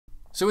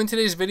So in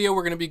today's video,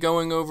 we're going to be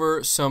going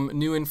over some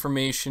new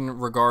information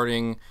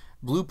regarding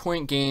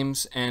Bluepoint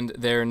Games and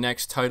their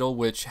next title,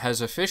 which has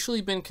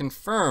officially been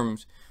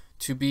confirmed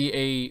to be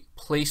a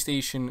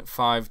PlayStation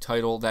 5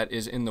 title that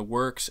is in the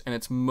works, and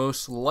it's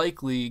most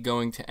likely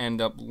going to end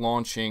up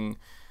launching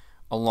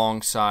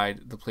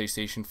alongside the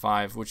PlayStation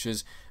 5, which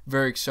is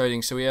very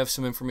exciting. So we have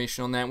some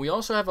information on that. We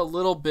also have a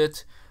little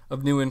bit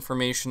of new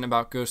information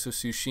about Ghost of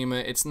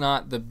Tsushima. It's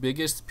not the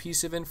biggest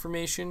piece of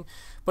information,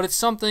 but it's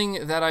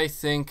something that I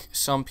think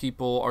some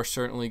people are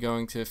certainly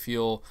going to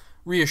feel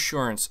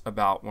reassurance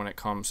about when it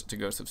comes to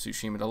Ghost of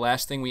Tsushima. The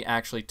last thing we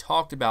actually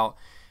talked about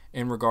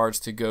in regards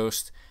to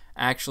Ghost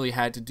actually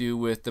had to do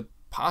with the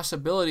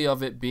possibility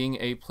of it being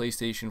a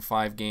PlayStation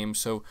 5 game,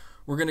 so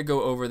we're going to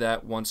go over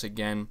that once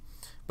again.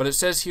 But it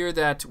says here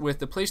that with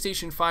the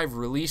PlayStation 5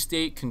 release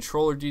date,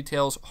 controller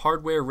details,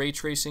 hardware ray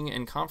tracing,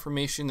 and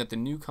confirmation that the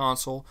new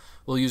console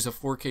will use a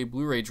 4K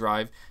Blu-ray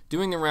drive,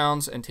 doing the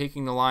rounds and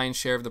taking the lion's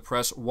share of the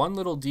press, one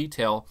little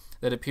detail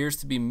that appears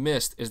to be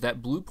missed is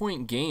that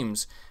Bluepoint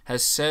Games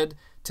has said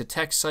to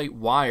tech site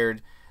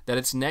Wired that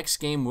its next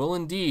game will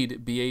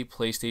indeed be a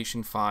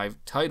PlayStation 5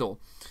 title.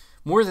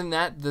 More than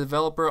that, the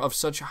developer of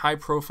such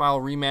high-profile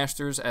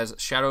remasters as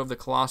Shadow of the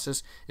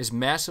Colossus is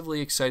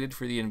massively excited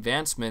for the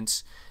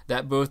advancements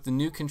that both the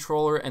new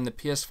controller and the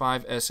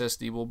PS5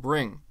 SSD will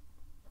bring.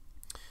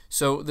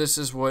 So this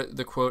is what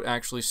the quote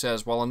actually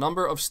says. While a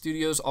number of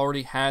studios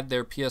already had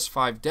their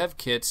PS5 dev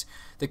kits,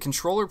 the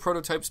controller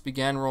prototypes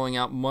began rolling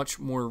out much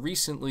more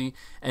recently,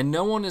 and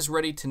no one is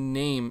ready to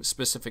name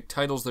specific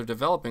titles they're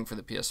developing for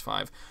the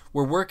PS5.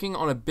 We're working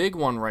on a big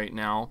one right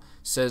now,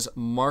 says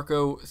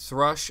Marco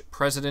Thrush,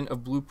 president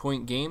of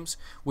Bluepoint Games,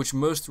 which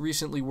most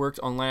recently worked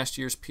on last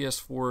year's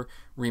PS4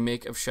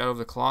 remake of Shadow of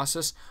the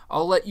Colossus.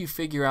 I'll let you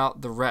figure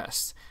out the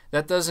rest.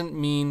 That doesn't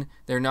mean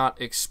they're not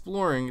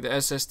exploring. The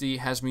SSD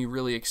has me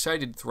really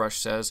excited, Thrush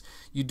says.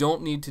 You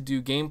don't need to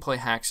do gameplay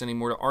hacks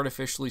anymore to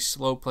artificially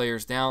slow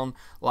players down,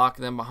 lock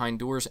them behind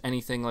doors,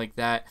 anything like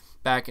that.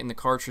 Back in the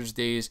cartridge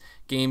days,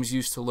 games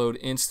used to load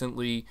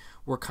instantly.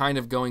 We're kind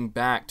of going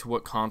back to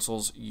what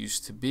consoles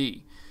used to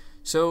be.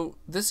 So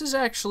this is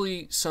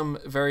actually some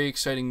very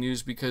exciting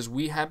news because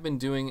we have been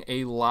doing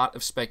a lot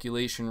of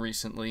speculation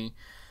recently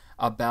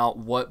about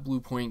what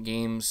Bluepoint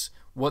Games,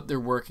 what they're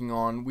working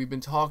on. We've been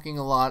talking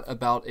a lot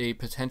about a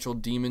potential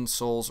Demon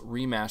Souls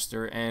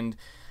remaster, and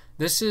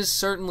this is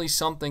certainly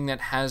something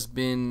that has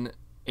been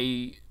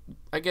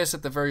I guess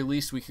at the very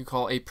least we could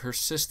call a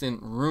persistent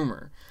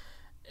rumor.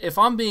 If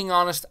I'm being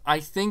honest, I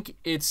think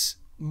it's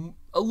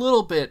a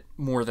little bit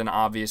more than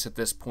obvious at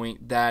this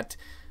point that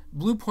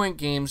Bluepoint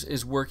Games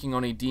is working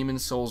on a Demon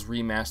Souls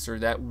remaster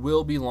that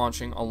will be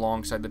launching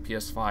alongside the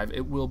PS5.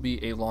 It will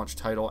be a launch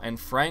title, and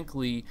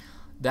frankly,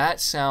 that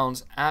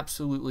sounds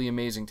absolutely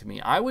amazing to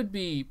me. I would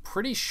be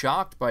pretty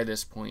shocked by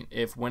this point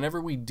if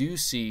whenever we do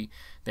see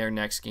their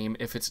next game,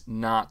 if it's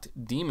not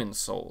Demon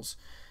Souls.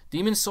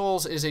 Demon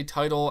Souls is a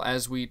title,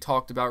 as we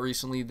talked about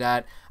recently,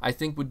 that I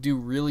think would do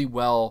really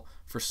well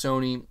for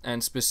Sony,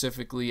 and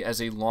specifically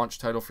as a launch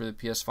title for the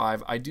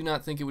PS5. I do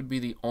not think it would be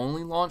the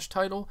only launch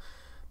title,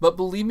 but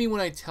believe me when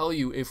I tell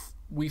you, if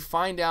we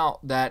find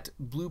out that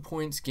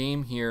Bluepoint's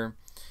game here,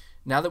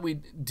 now that we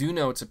do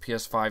know it's a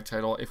PS5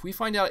 title, if we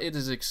find out it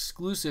is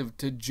exclusive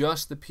to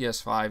just the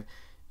PS5,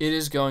 it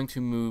is going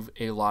to move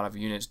a lot of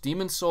units.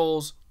 Demon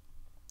Souls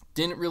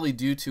didn't really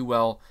do too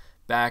well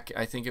back,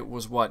 I think it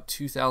was, what,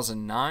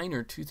 2009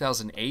 or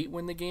 2008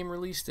 when the game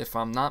released, if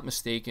I'm not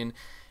mistaken.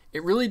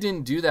 It really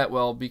didn't do that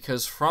well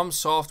because From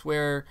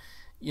Software,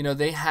 you know,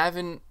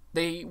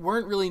 they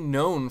weren't really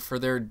known for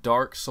their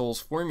Dark Souls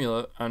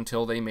formula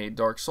until they made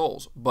Dark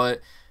Souls. But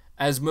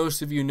as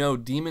most of you know,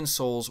 Demon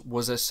Souls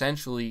was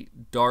essentially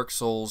Dark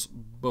Souls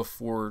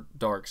before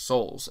Dark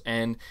Souls.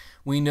 And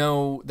we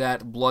know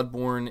that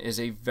Bloodborne is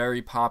a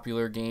very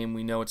popular game.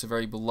 We know it's a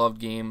very beloved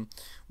game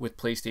with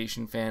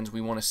PlayStation fans.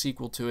 We want a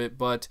sequel to it,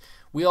 but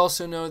we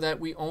also know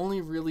that we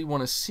only really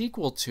want a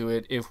sequel to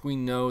it if we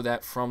know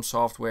that From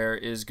Software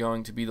is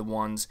going to be the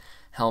ones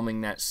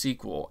helming that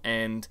sequel.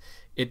 And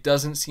it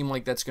doesn't seem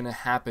like that's going to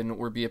happen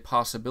or be a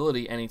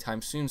possibility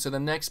anytime soon. So the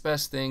next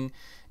best thing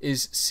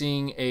is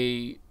seeing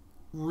a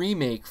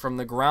remake from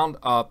the ground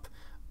up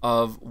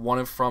of one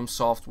of From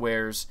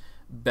Software's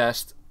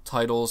best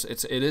titles.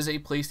 It is a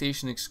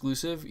PlayStation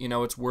exclusive. You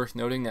know, it's worth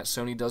noting that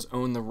Sony does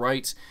own the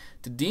rights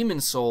to Demon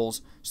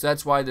Souls, so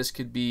that's why this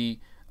could be,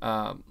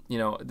 you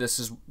know, this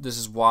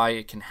is why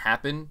it can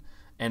happen,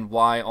 and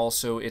why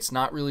also it's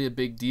not really a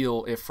big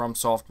deal if From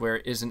Software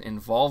isn't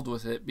involved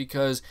with it,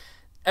 because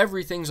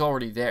everything's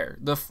already there.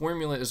 The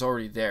formula is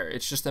already there.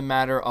 It's just a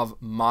matter of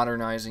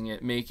modernizing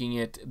it, making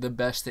it the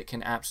best it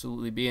can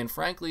absolutely be. And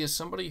frankly, as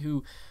somebody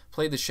who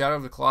played the Shadow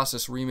of the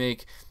Colossus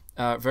remake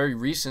very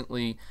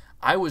recently,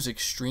 I was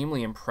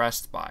extremely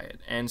impressed by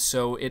it. And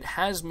so it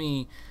has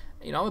me,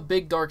 you know, I'm a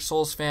big Dark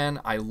Souls fan.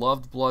 I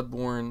loved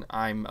Bloodborne.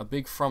 I'm a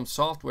big From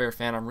Software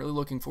fan. I'm really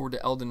looking forward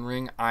to Elden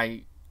Ring.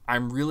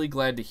 I'm really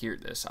glad to hear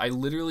this. I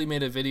literally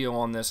made a video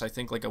on this, I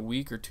think like a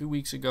week or 2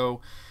 weeks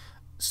ago,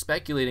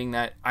 speculating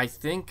that I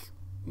think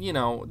you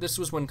know, this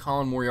was when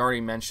Colin Moriarty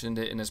mentioned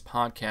it in his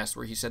podcast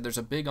where he said there's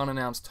a big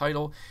unannounced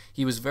title.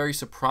 He was very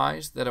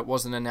surprised that it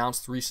wasn't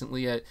announced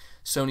recently at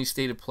Sony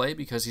State of Play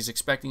because he's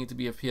expecting it to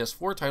be a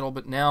PS4 title,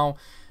 but now,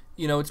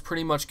 you know, it's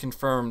pretty much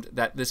confirmed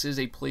that this is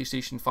a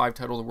PlayStation 5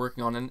 title they're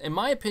working on. And in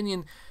my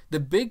opinion, the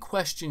big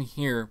question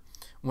here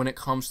when it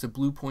comes to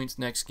Bluepoint's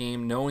next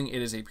game, knowing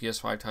it is a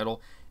PS5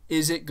 title,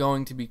 is it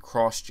going to be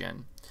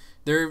cross-gen?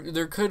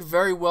 There could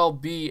very well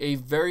be a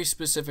very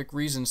specific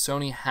reason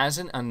Sony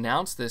hasn't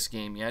announced this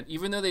game yet,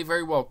 even though they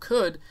very well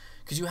could,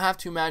 because you have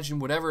to imagine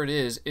whatever it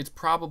is, it's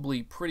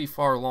probably pretty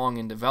far along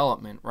in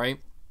development, right?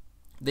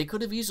 They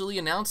could have easily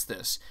announced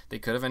this. They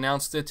could have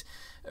announced it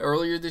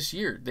earlier this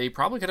year. They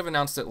probably could have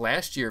announced it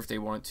last year if they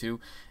wanted to.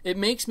 It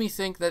makes me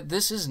think that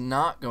this is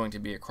not going to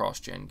be a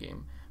cross-gen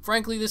game.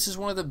 Frankly, this is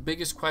one of the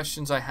biggest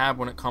questions I have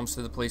when it comes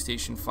to the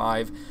PlayStation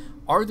 5.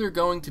 Are there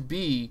going to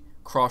be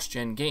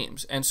cross-gen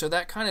games? And so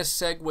that kind of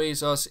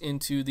segues us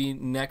into the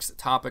next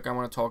topic I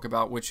want to talk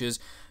about, which is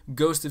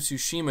Ghost of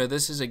Tsushima.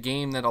 This is a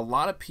game that a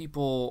lot of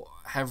people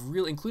have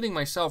really, including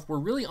myself, were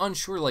really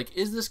unsure, like,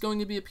 is this going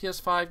to be a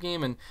PS5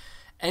 game? And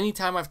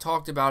anytime I've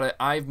talked about it,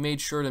 I've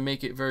made sure to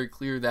make it very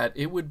clear that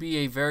it would be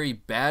a very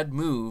bad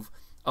move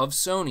of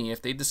Sony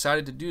if they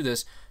decided to do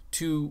this,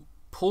 to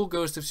pull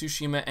Ghost of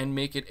Tsushima and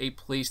make it a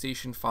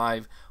PlayStation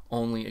 5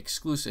 only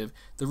exclusive.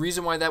 The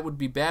reason why that would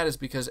be bad is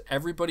because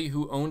everybody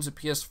who owns a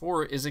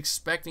PS4 is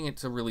expecting it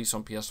to release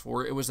on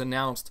PS4. It was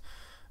announced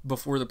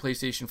before the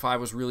PlayStation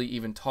 5 was really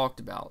even talked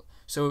about.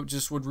 So it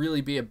just would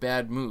really be a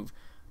bad move.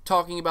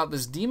 Talking about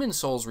this Demon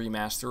Souls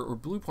remaster or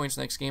Bluepoint's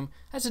next game,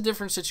 that's a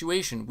different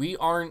situation. We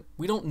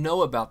don't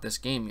know about this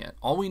game yet.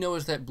 All we know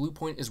is that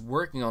Bluepoint is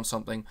working on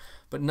something,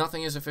 but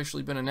nothing has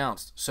officially been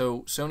announced.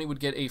 So Sony would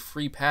get a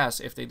free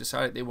pass if they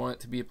decided they want it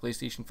to be a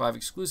PlayStation 5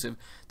 exclusive.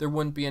 There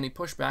wouldn't be any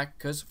pushback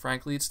because,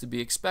 frankly, it's to be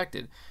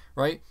expected,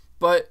 right?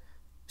 But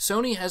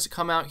Sony has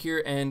come out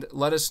here and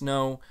let us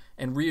know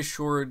and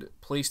reassured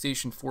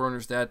PlayStation 4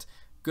 owners that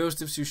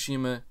Ghost of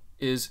Tsushima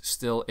is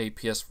still a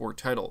PS4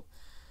 title.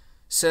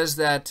 Says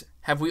that,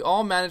 have we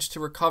all managed to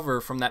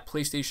recover from that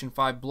PlayStation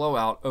 5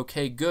 blowout?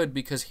 Okay, good,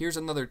 because here's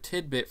another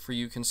tidbit for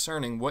you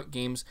concerning what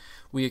games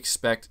we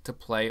expect to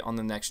play on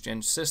the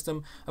next-gen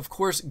system. Of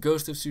course,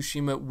 Ghost of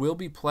Tsushima will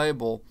be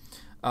playable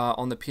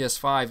on the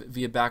PS5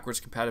 via backwards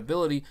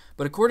compatibility,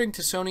 but according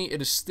to Sony,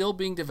 it is still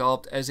being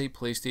developed as a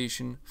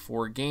PlayStation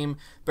 4 game.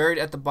 Buried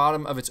at the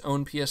bottom of its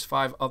own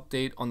PS5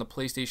 update on the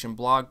PlayStation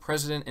blog,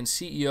 President and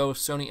CEO of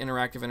Sony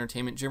Interactive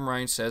Entertainment Jim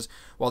Ryan says,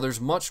 while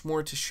there's much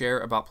more to share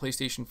about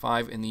PlayStation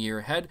 5 in the year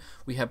ahead,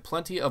 we have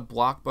plenty of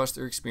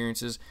blockbuster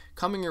experiences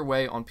coming your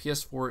way on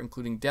PS4,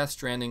 including Death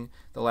Stranding,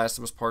 The Last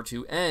of Us Part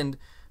 2, and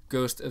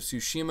Ghost of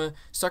Tsushima.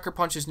 Sucker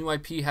Punch's new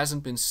IP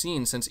hasn't been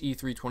seen since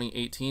E3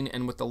 2018,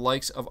 and with the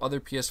likes of other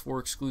PS4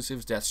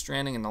 exclusives, Death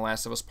Stranding and The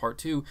Last of Us Part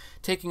 2,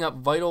 taking up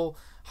vital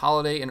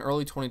holiday and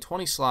early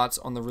 2020 slots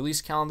on the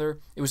release calendar,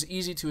 it was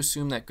easy to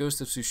assume that Ghost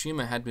of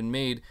Tsushima had been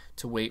made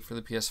to wait for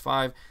the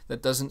PS5.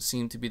 That doesn't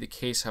seem to be the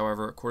case,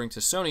 however. According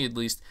to Sony, at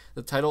least,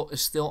 the title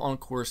is still on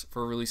course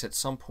for a release at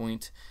some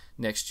point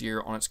next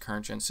year on its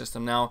current-gen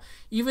system. Now,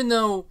 even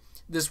though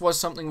this was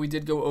something we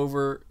did go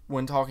over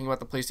when talking about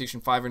the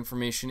PlayStation 5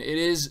 information, it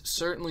is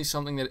certainly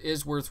something that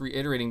is worth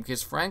reiterating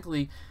because,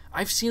 frankly,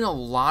 I've seen a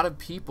lot of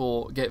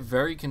people get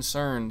very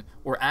concerned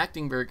or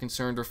acting very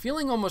concerned or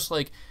feeling almost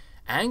like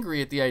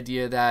angry at the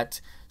idea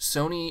that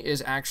Sony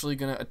is actually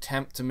going to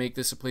attempt to make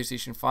this a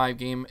PlayStation 5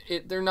 game.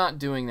 They're not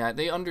doing that.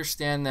 They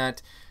understand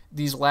that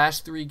these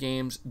last three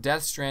games,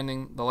 Death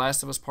Stranding, The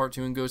Last of Us Part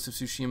 2, and Ghost of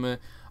Tsushima,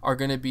 are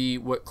going to be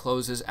what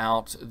closes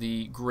out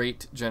the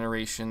great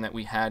generation that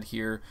we had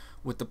here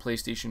with the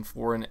PlayStation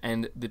 4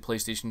 and the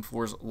PlayStation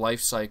 4's life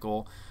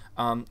cycle.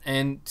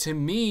 And to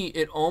me,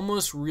 it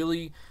almost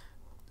really...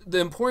 The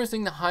important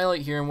thing to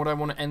highlight here and what I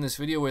want to end this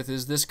video with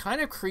is this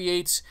kind of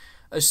creates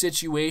a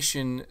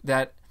situation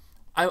that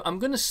I'm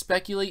going to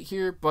speculate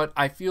here, but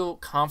I feel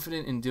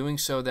confident in doing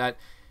so, that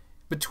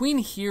between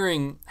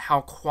hearing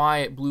how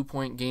quiet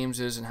Bluepoint Games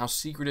is and how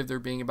secretive they're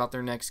being about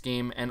their next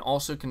game and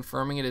also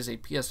confirming it as a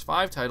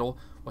PS5 title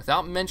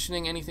without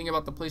mentioning anything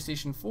about the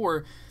PlayStation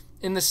 4,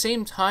 in the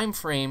same time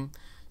frame,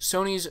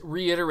 Sony's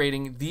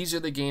reiterating these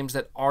are the games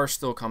that are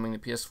still coming to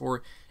PS4.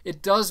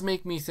 It does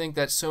make me think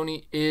that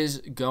Sony is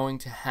going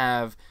to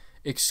have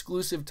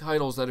exclusive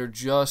titles that are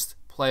just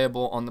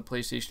playable on the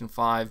PlayStation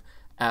 5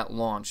 at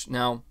launch.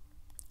 Now,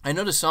 I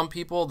know to some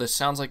people this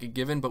sounds like a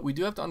given, but we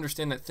do have to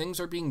understand that things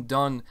are being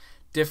done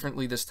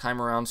differently this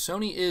time around.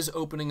 Sony is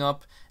opening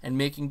up and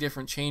making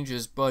different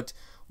changes, but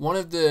one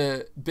of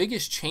the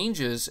biggest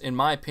changes, in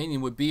my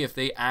opinion, would be if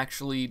they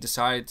actually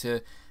decided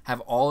to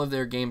have all of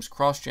their games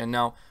cross-gen.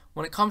 Now,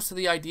 when it comes to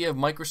the idea of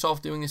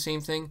Microsoft doing the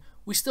same thing,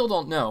 we still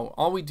don't know.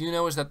 All we do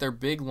know is that their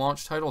big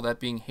launch title, that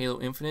being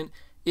Halo Infinite,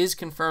 is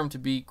confirmed to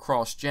be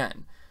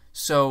cross-gen.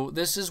 So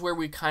this is where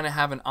we kind of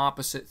have an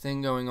opposite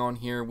thing going on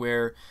here,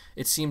 where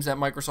it seems that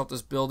Microsoft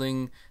is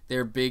building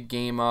their big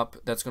game up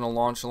that's going to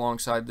launch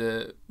alongside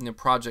the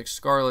Project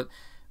Scarlet.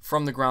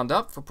 from the ground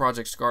up for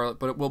Project Scarlet,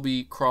 but it will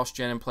be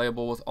cross-gen and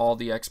playable with all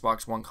the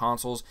Xbox One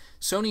consoles.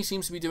 Sony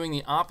seems to be doing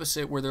the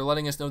opposite, where they're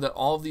letting us know that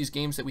all of these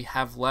games that we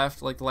have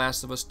left, like The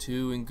Last of Us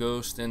 2 and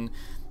Ghost and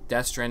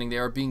Death Stranding, they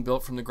are being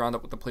built from the ground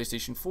up with the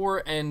PlayStation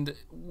 4, and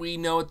we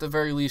know at the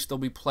very least they'll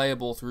be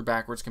playable through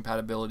backwards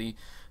compatibility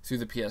through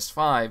the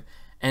PS5.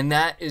 And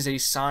that is a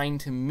sign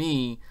to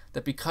me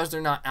that because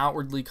they're not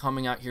outwardly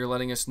coming out here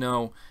letting us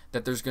know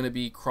that there's going to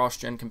be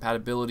cross-gen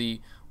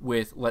compatibility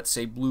with, let's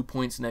say,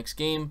 Bluepoint's next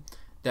game,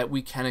 that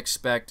we can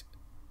expect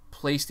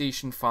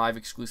PlayStation 5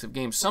 exclusive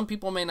games. Some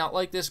people may not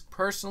like this.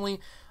 Personally,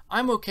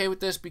 I'm okay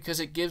with this because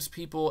it gives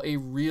people a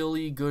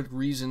really good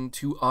reason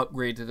to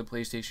upgrade to the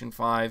PlayStation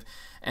 5.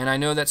 And I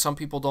know that some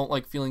people don't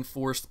like feeling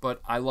forced, but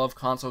I love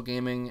console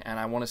gaming and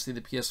I want to see the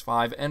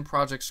PS5 and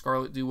Project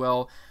Scarlet do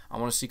well. I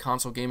want to see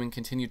console gaming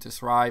continue to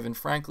thrive. And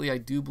frankly, I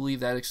do believe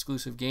that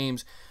exclusive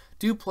games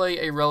do play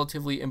a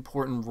relatively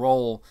important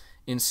role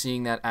in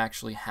seeing that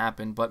actually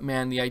happen. But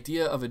man, the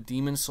idea of a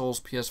Demon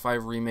Souls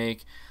PS5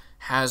 remake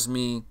has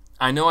me...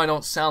 I know I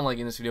don't sound like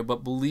in this video,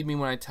 but believe me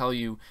when I tell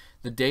you,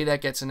 the day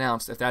that gets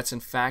announced, if that's in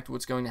fact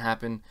what's going to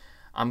happen,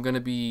 I'm going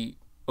to be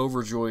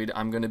overjoyed.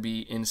 I'm going to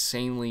be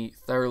insanely,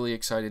 thoroughly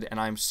excited, and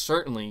I'm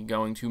certainly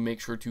going to make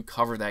sure to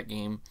cover that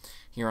game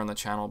here on the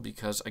channel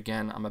because,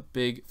 again, I'm a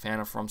big fan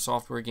of From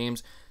Software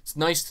games. It's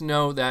nice to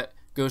know that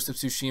Ghost of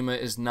Tsushima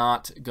is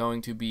not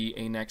going to be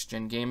a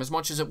next-gen game. As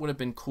much as it would have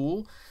been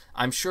cool,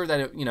 I'm sure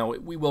that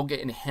we will get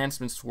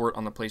enhancements for it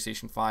on the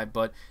PlayStation 5,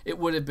 but it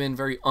would have been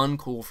very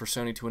uncool for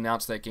Sony to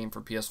announce that game for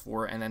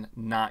PS4 and then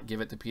not give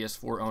it to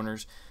PS4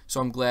 owners.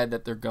 So I'm glad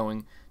that they're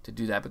going to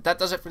do that. But that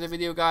does it for the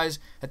video, guys.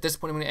 At this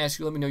point, I'm going to ask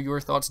you, let me know your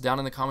thoughts down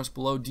in the comments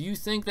below. Do you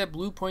think that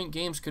Bluepoint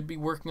Games could be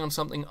working on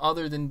something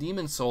other than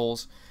Demon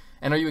Souls?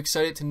 And are you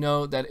excited to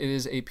know that it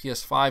is a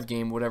PS5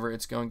 game, whatever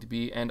it's going to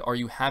be? And are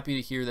you happy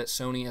to hear that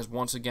Sony has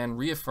once again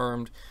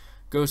reaffirmed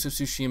Ghost of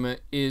Tsushima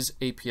is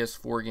a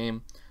PS4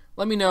 game?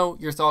 Let me know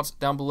your thoughts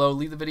down below.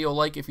 Leave the video a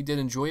like if you did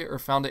enjoy it or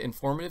found it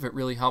informative. It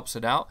really helps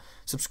it out.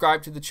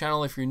 Subscribe to the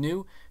channel if you're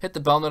new. Hit the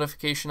bell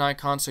notification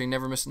icon so you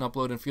never miss an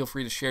upload. And feel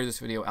free to share this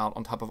video out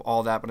on top of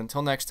all that. But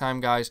until next time,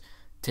 guys,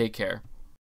 take care.